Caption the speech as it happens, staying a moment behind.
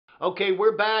Okay,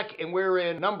 we're back and we're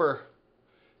in number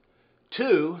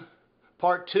 2,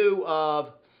 part 2 of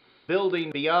building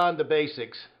beyond the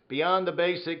basics. Beyond the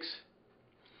basics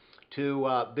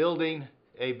to building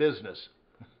a business.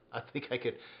 I think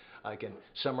I can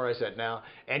summarize that now.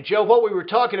 And Joe, what we were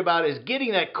talking about is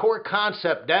getting that core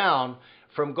concept down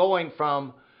from going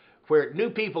from where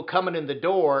new people coming in the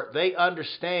door, they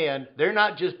understand they're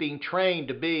not just being trained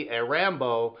to be a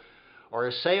Rambo or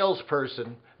a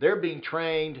salesperson. They're being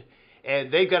trained,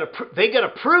 and they got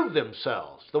to prove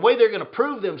themselves. The way they're going to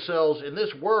prove themselves in this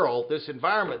world, this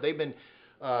environment they've been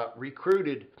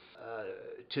recruited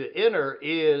to enter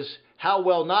is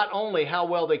not only how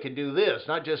well they can do this,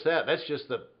 not just that, that's just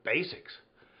the basics,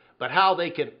 but how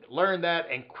they can learn that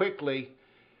and quickly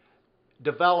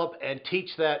develop and teach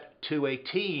that to a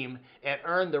team and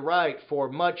earn the right for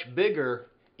much bigger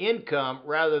income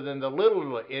rather than the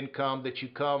little income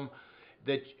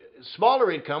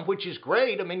smaller income, which is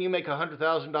great. I mean, you make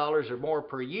 $100,000 or more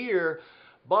per year,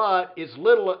 but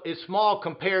it's small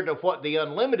compared to what the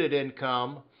unlimited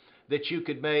income that you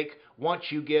could make once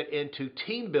you get into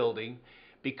team building.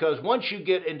 Because once you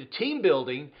get into team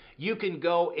building, you can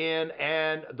go in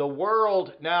and the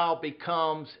world now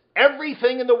becomes,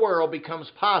 everything in the world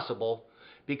becomes possible,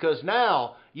 because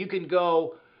now you can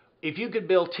go, if you can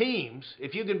build teams,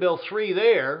 if you can build 3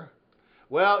 there,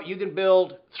 well, you can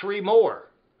build 3 more.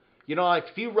 You know, like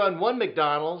if you run one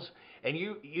McDonald's and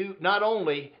you not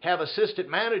only have assistant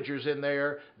managers in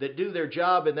there that do their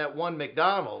job in that one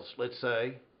McDonald's, let's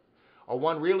say, or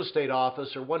one real estate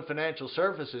office or one financial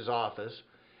services office,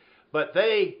 but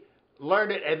they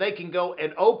learn it and they can go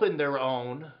and open their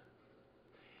own,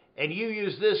 and you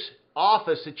use this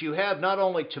office that you have not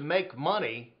only to make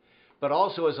money, but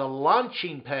also as a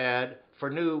launching pad for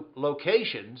new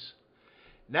locations.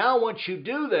 Now once you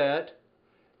do that,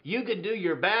 you can do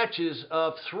your batches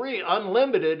of 3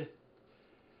 unlimited.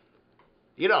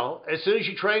 You know, as soon as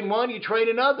you train one, you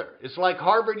train another. It's like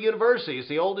Harvard University. It's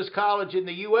the oldest college in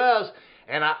the U.S.,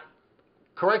 and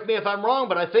correct me if I'm wrong,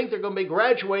 but I think they're going to be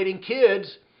graduating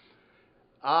kids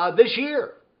this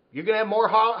year. You're going to have more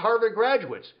Harvard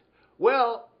graduates.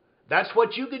 Well, that's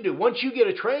what you can do. Once you get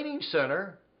a training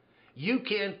center, you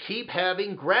can keep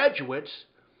having graduates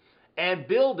and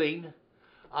building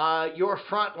your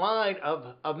front line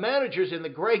of managers. And the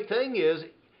great thing is,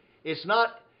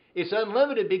 it's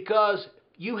unlimited because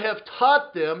you have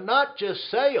taught them not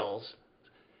just sales.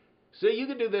 See, you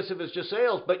can do this if it's just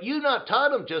sales, but you've not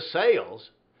taught them just sales.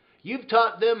 You've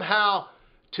taught them how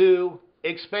to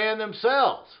expand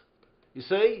themselves. You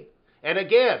see? And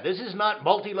again, this is not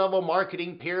multi-level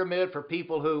marketing pyramid for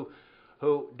people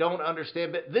who don't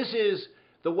understand, but this is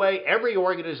the way every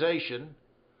organization,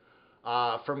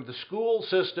 from the school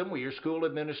system, with your school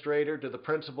administrator, to the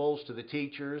principals, to the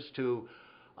teachers, to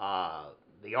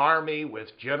the Army with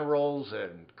generals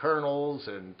and colonels,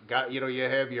 and you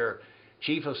have your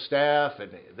chief of staff,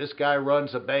 and this guy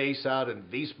runs a base out in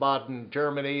Wiesbaden,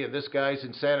 Germany, and this guy's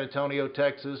in San Antonio,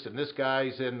 Texas, and this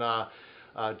guy's in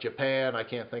Japan. I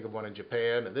can't think of one in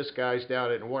Japan. And this guy's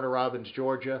down in Warner Robins,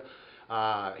 Georgia.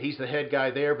 He's the head guy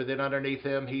there, but then underneath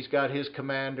him, he's got his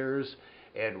commanders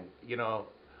and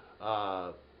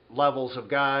levels of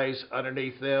guys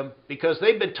underneath them, because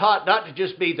they've been taught not to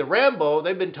just be the Rambo.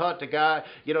 They've been taught they've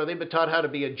been taught how to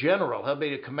be a general, how to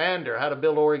be a commander, how to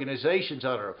build organizations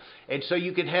under them. And so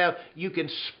you can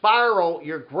spiral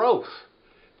your growth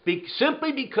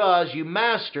simply because you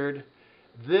mastered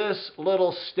this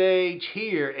little stage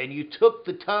here and you took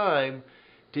the time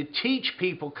to teach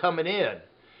people coming in.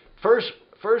 First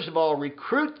of all,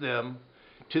 recruit them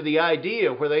to the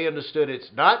idea where they understood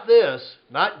it's not this,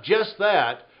 not just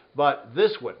that, but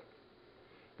this one.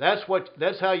 That's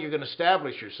how you're going to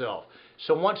establish yourself.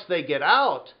 So once they get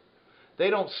out, they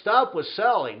don't stop with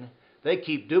selling. They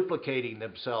keep duplicating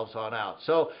themselves on out.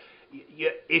 So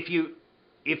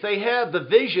if they have the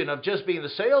vision of just being the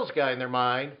sales guy in their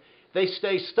mind, they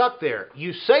stay stuck there.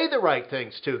 You say the right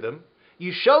things to them,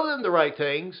 you show them the right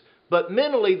things, but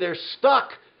mentally they're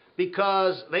stuck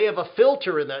because they have a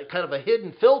filter in that, kind of a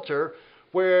hidden filter,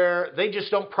 where they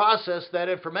just don't process that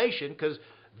information, because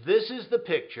this is the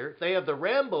picture. They have the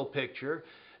Rambo picture,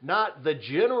 not the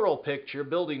general picture,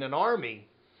 building an army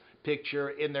picture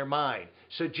in their mind.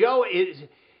 So Joe,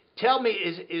 tell me,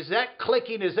 is that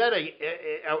clicking? Is that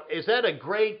a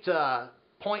great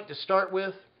point to start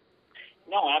with?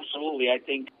 No, absolutely.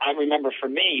 I remember for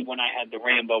me when I had the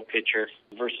Rambo picture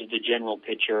versus the general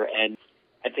picture, and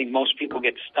I think most people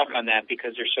get stuck on that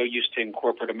because they're so used to in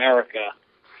corporate America,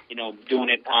 doing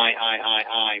it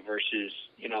I versus,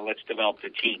 let's develop the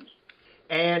team.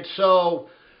 And so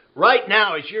right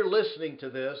now, as you're listening to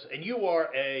this, and you are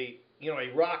a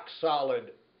a rock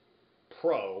solid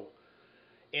pro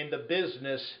in the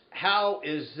business, how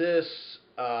is this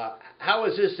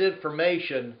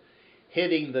information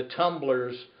hitting the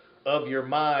tumblers of your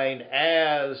mind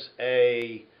as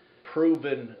a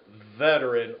proven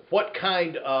veteran? What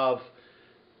kind of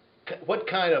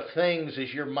things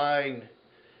is your mind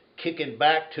kicking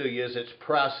back to you as it's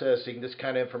processing this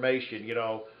kind of information,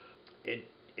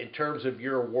 in terms of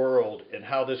your world, and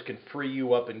how this can free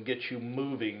you up and get you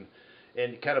moving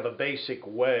in kind of a basic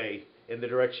way in the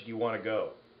direction you want to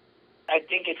go? I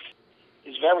think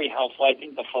it's very helpful. I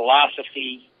think the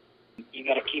philosophy, you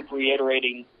got to keep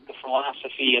reiterating the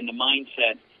philosophy and the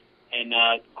mindset, and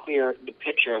clear the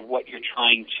picture of what you're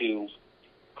trying to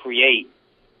create.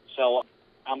 So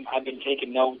I've been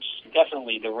taking notes,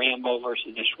 definitely the Rambo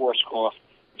versus the Schwarzkopf,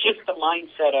 just the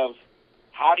mindset of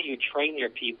how do you train your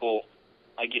people,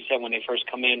 like you said, when they first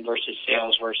come in, versus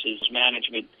sales versus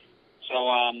management. So,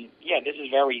 this is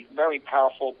very, very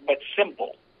powerful, but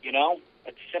simple,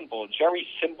 It's simple. It's very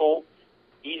simple,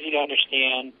 easy to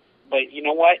understand. But you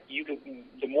know what?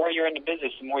 The more you're in the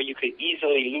business, the more you could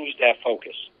easily lose that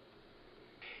focus.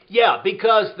 Yeah,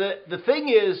 because the thing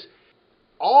is,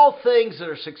 all things that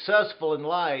are successful in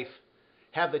life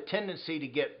have the tendency to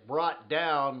get brought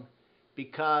down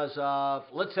because of,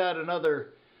 let's add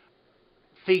another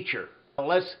feature.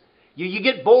 You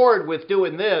get bored with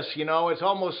doing this, it's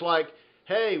almost like,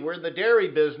 hey, we're in the dairy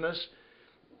business,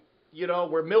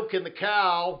 we're milking the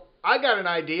cow. I got an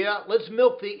idea. Let's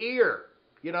milk the ear,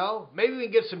 Maybe we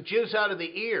can get some juice out of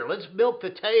the ear. Let's milk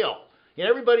the tail.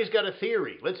 Everybody's got a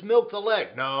theory. Let's milk the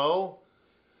leg. No.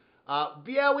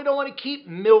 We don't want to keep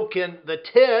milking the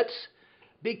tits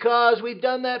because we've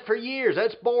done that for years.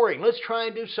 That's boring. Let's try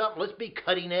and do something. Let's be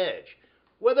cutting edge.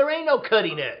 Well, there ain't no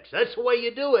cutting edge. That's the way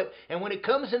you do it. And when it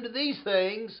comes into these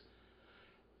things,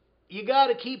 you got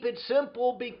to keep it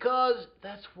simple because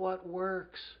that's what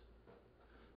works.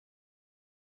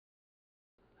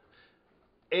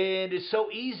 And it's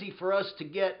so easy for us to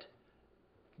get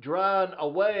drawn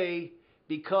away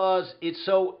because it's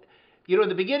so, in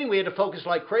the beginning we had to focus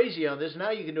like crazy on this.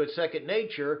 Now you can do it second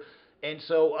nature. And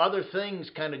so other things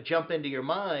kind of jump into your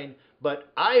mind. But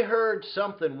I heard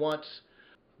something once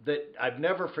that I've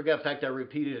never forgot. In fact, I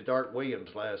repeated it to Art Williams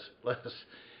last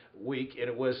week. And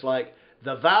it was like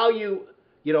the value,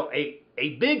 a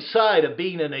big side of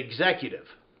being an executive.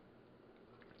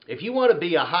 If you want to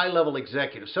be a high-level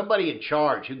executive, somebody in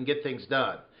charge who can get things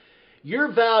done,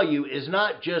 your value is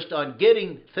not just on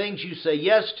getting things you say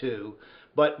yes to,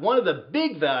 but one of the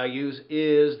big values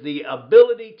is the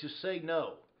ability to say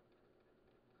no.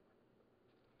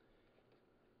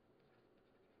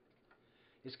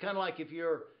 It's kind of like if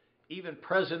you're even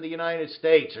president of the United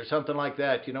States or something like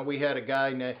that. We had a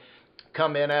guy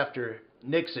come in after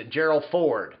Nixon, Gerald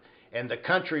Ford, and the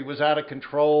country was out of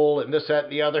control and this, that,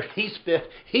 and the other.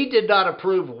 He did not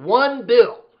approve one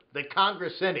bill that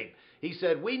Congress sent him. He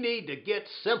said, we need to get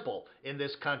simple in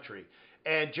this country.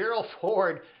 And Gerald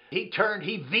Ford, he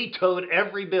vetoed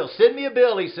every bill. Send me a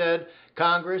bill, he said,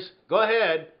 Congress, go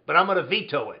ahead, but I'm going to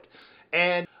veto it.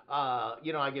 And,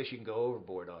 I guess you can go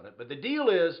overboard on it. But the deal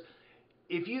is,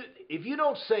 if you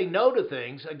don't say no to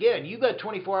things, again, you've got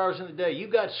 24 hours in the day,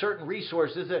 you've got certain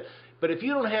resources, but if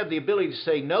you don't have the ability to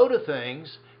say no to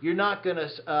things, you're not going to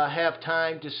have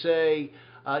time to say,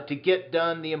 to get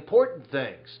done the important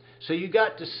things. So you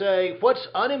got to say what's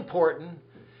unimportant.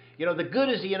 The good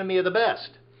is the enemy of the best.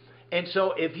 And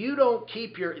so if you don't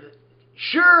keep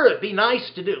sure, it'd be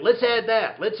nice to do. Let's add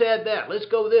that. Let's add that. Let's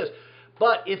go this.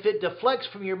 But if it deflects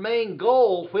from your main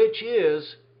goal, which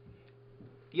is,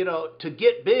 to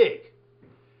get big,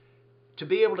 to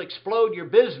be able to explode your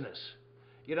business,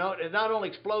 and not only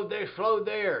explode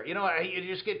there,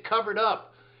 you just get covered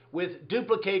up with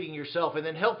duplicating yourself and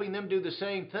then helping them do the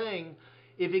same thing.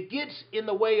 If it gets in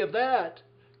the way of that,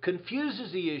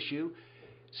 confuses the issue,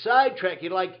 sidetrack you,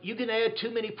 like you can add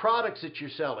too many products that you're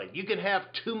selling. You can have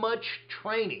too much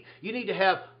training. You need to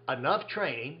have enough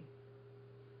training,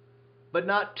 but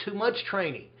not too much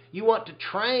training. You want to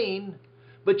train,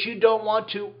 but you don't want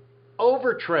to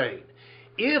overtrain.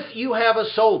 If you have a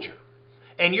soldier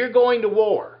and you're going to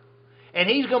war and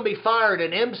he's going to be fired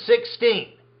an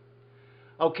M16,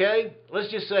 okay, let's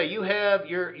just say you have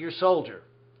your soldier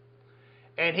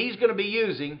and he's going to be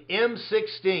using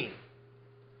M16.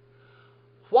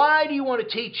 Why do you want to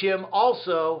teach him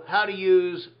also how to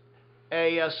use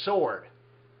a sword?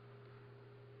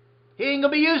 He ain't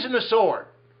going to be using a sword.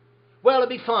 Well, it'd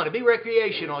be fun. It'd be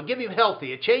recreational. It'd give him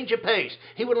healthy. A change of pace.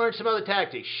 He would learn some other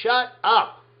tactics. Shut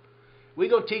up. We're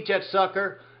going to teach that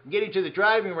sucker, get him to the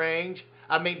driving range,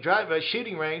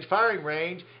 shooting range, firing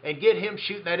range, and get him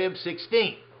shooting that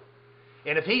M16.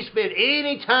 And if he spends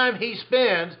any time he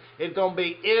spends, it's going to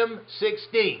be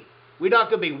M16. We're not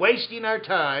going to be wasting our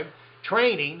time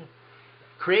training,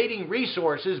 creating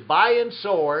resources, buying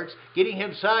swords, getting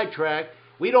him sidetracked.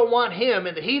 We don't want him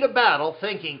in the heat of battle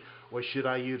thinking, well, should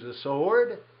I use the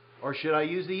sword or should I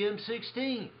use the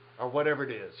M16 or whatever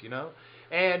it is, you know?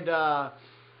 And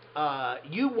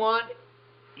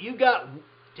you got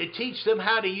to teach them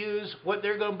how to use what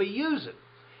they're going to be using.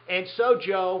 And so,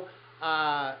 Joe,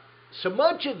 so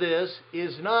much of this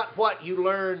is not what you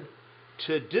learn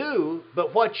to do,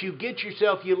 but what you get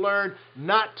yourself, you learn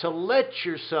not to let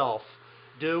yourself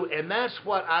do. And that's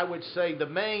what I would say the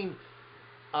main,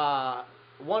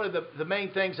 one of the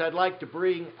main things I'd like to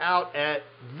bring out at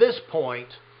this point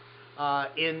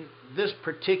in this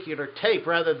particular tape,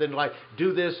 rather than like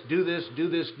do this, do this, do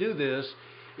this, do this.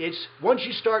 It's once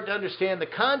you start to understand the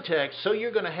context, so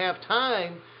you're going to have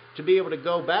time to be able to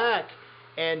go back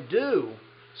and do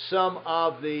some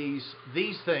of these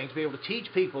things, be able to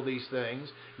teach people these things.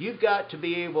 You've got to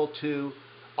be able to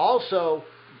also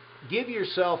give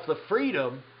yourself the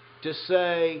freedom to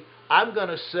say, I'm going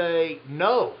to say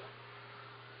no,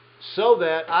 so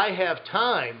that I have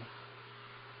time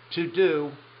to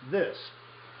do this.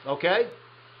 Okay?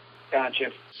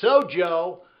 Gotcha. So,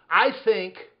 Joe, I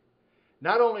think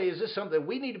not only is this something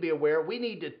we need to be aware, we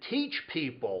need to teach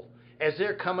people as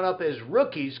they're coming up as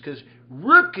rookies, because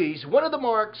rookies, one of the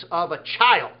marks of a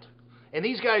child, and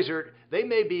these guys they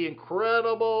may be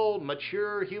incredible,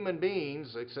 mature human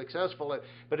beings, successful,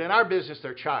 but in our business,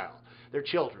 they're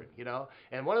children, you know.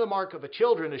 And one of the mark of a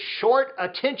children is short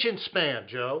attention span,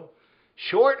 Joe.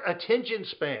 Short attention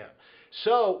span.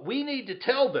 So we need to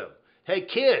tell them, hey,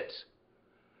 kids,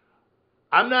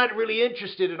 I'm not really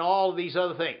interested in all of these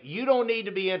other things. You don't need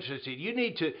to be interested. You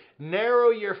need to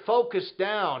narrow your focus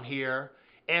down here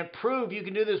and prove you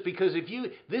can do this, because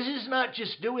this is not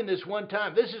just doing this one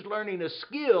time. This is learning a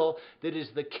skill that is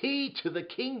the key to the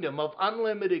kingdom of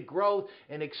unlimited growth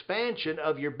and expansion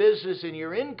of your business and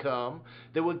your income,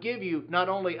 that will give you not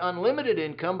only unlimited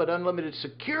income, but unlimited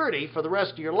security for the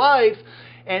rest of your life.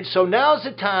 And so now's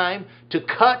the time to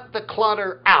cut the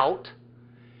clutter out.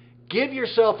 Give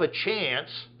yourself a chance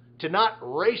to not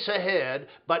race ahead,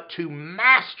 but to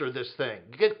master this thing.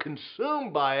 Get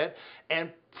consumed by it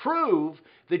and prove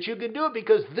that you can do it,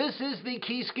 because this is the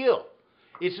key skill.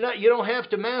 It's not, you don't have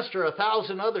to master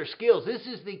 1,000 other skills. This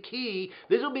is the key.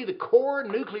 This will be the core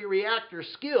nuclear reactor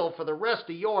skill for the rest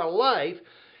of your life.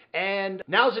 And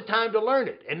now's the time to learn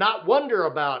it and not wonder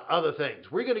about other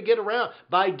things. We're going to get around.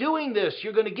 By doing this,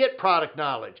 you're going to get product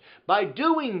knowledge. By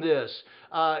doing this,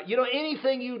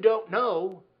 anything you don't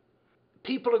know,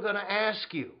 people are going to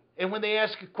ask you. And when they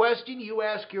ask a question, you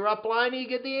ask your upline and you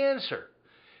get the answer.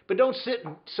 But don't sit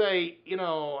and say,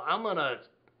 I'm going to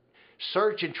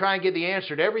search and try and get the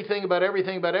answer to everything about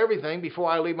everything before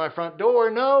I leave my front door.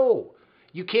 No.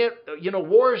 You can't,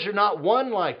 wars are not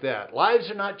won like that. Lives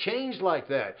are not changed like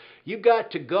that. You've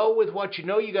got to go with what you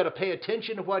know. You've got to pay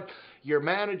attention to what your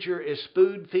manager is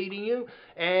spoon feeding you.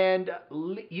 And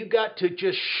you got to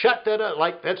just shut that up.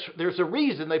 There's a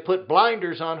reason they put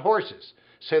blinders on horses,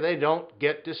 so they don't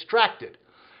get distracted.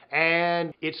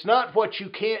 And it's not what you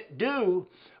can't do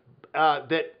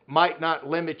that might not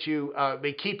limit you,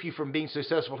 may keep you from being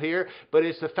successful here, but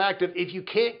it's the fact of if you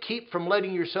can't keep from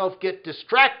letting yourself get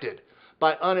distracted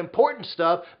by unimportant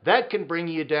stuff, that can bring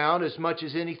you down as much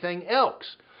as anything else.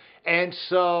 And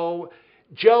so,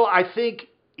 Joe, I think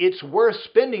it's worth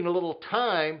spending a little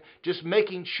time just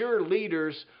making sure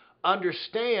leaders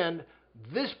understand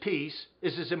this piece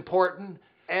is as important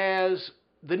as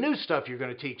the new stuff you're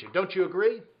going to teach them. Don't you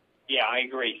agree? Yeah, I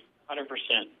agree, 100%.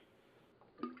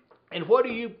 And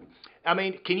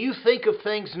can you think of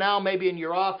things now, maybe in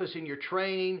your office, in your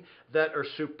training, that are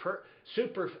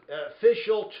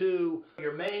superficial to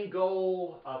your main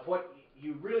goal of what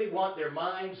you really want their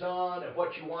minds on and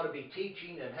what you want to be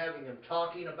teaching and having them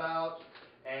talking about,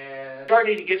 and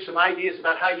starting to get some ideas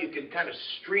about how you can kind of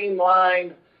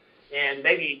streamline and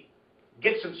maybe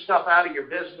get some stuff out of your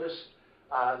business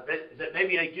that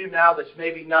maybe they do now that's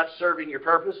maybe not serving your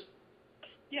purpose?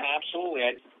 Yeah, absolutely.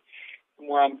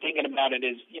 Where I'm thinking about it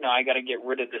is, I got to get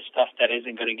rid of the stuff that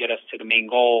isn't going to get us to the main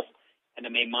goal and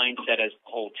the main mindset as the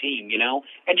whole team,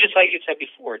 And just like you said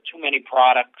before, too many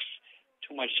products,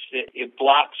 too much, it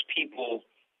blocks people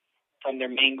from their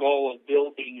main goal of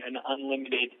building an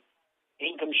unlimited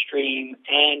income stream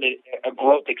and a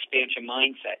growth expansion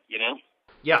mindset,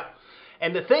 Yeah.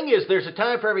 And the thing is, there's a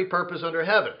time for every purpose under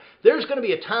heaven. There's going to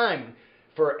be a time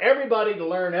for everybody to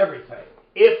learn everything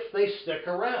if they stick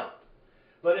around.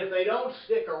 But if they don't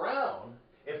stick around,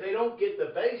 if they don't get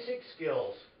the basic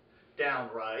skills down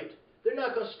right, they're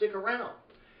not going to stick around.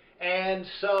 And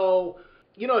so,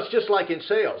 you know, it's just like in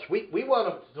sales. We want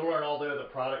them to learn all the other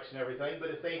products and everything, but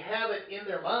if they have it in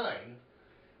their mind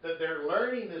that they're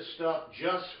learning this stuff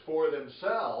just for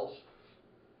themselves,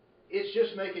 it's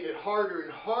just making it harder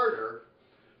and harder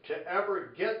to ever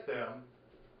get them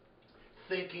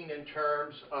thinking in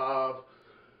terms of,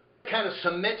 kind of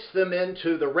cements them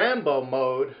into the Rambo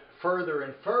mode further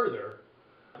and further.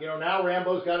 You know, now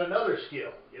Rambo's got another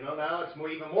skill. You know, now it's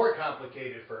even more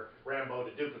complicated for Rambo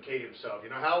to duplicate himself. You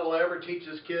know, how will I ever teach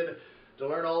this kid to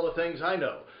learn all the things I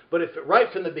know? But if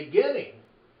right from the beginning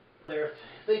they're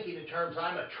thinking in terms,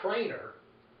 I'm a trainer,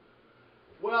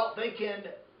 well, they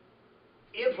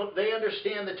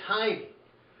understand the timing.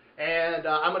 And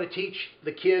I'm going to teach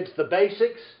the kids the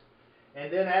basics.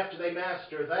 And then after they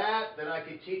master that, then I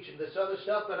can teach them this other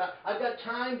stuff. But I've got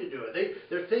time to do it.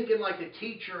 They're thinking like a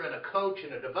teacher and a coach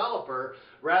and a developer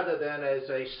rather than as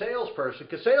a salesperson.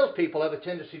 Because salespeople have a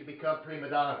tendency to become prima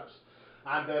donnas.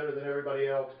 I'm better than everybody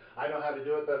else. I know how to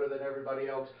do it better than everybody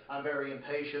else. I'm very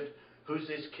impatient. Who's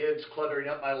these kids cluttering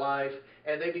up my life?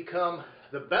 And they become,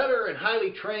 the better and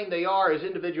highly trained they are as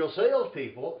individual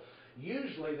salespeople,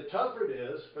 usually the tougher it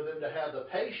is for them to have the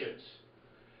patience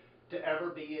to ever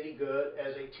be any good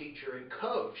as a teacher and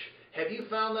coach. Have you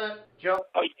found that, Joe?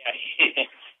 Oh,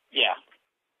 yeah.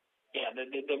 Yeah.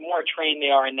 The more trained they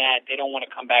are in that, they don't want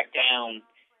to come back down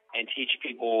and teach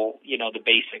people, you know, the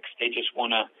basics. They just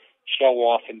want to show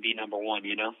off and be number one,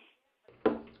 you know?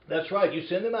 That's right. You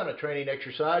send them on a training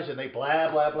exercise and they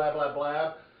blab, blab, blab, blab,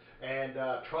 blab, and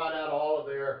trot out all of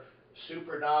their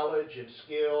super knowledge and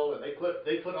skill, and they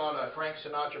put on a Frank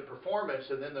Sinatra performance,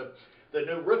 and then the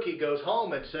new rookie goes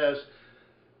home and says,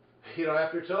 you know,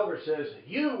 after it's over, says,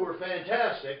 you were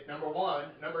fantastic, number one.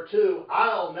 Number two,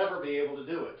 I'll never be able to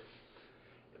do it.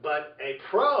 But a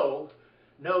pro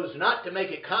knows not to make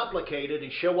it complicated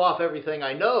and show off everything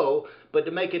I know, but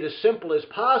to make it as simple as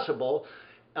possible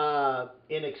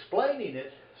in explaining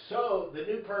it, so the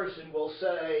new person will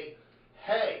say,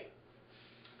 hey,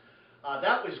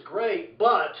 that was great,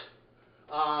 but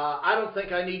I don't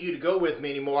think I need you to go with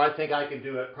me anymore. I think I can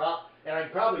do it, and I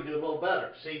can probably do a little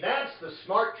better. See, that's the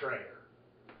smart trainer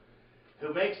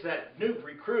who makes that new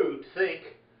recruit think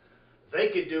they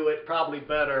could do it probably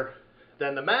better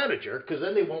than the manager, because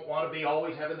then they won't want to be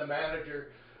always having the manager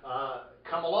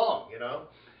come along, you know.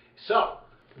 So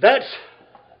that's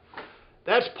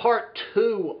part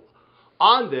 2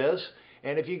 on this,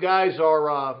 and if you guys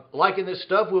are liking this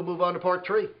stuff, we'll move on to part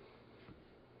 3.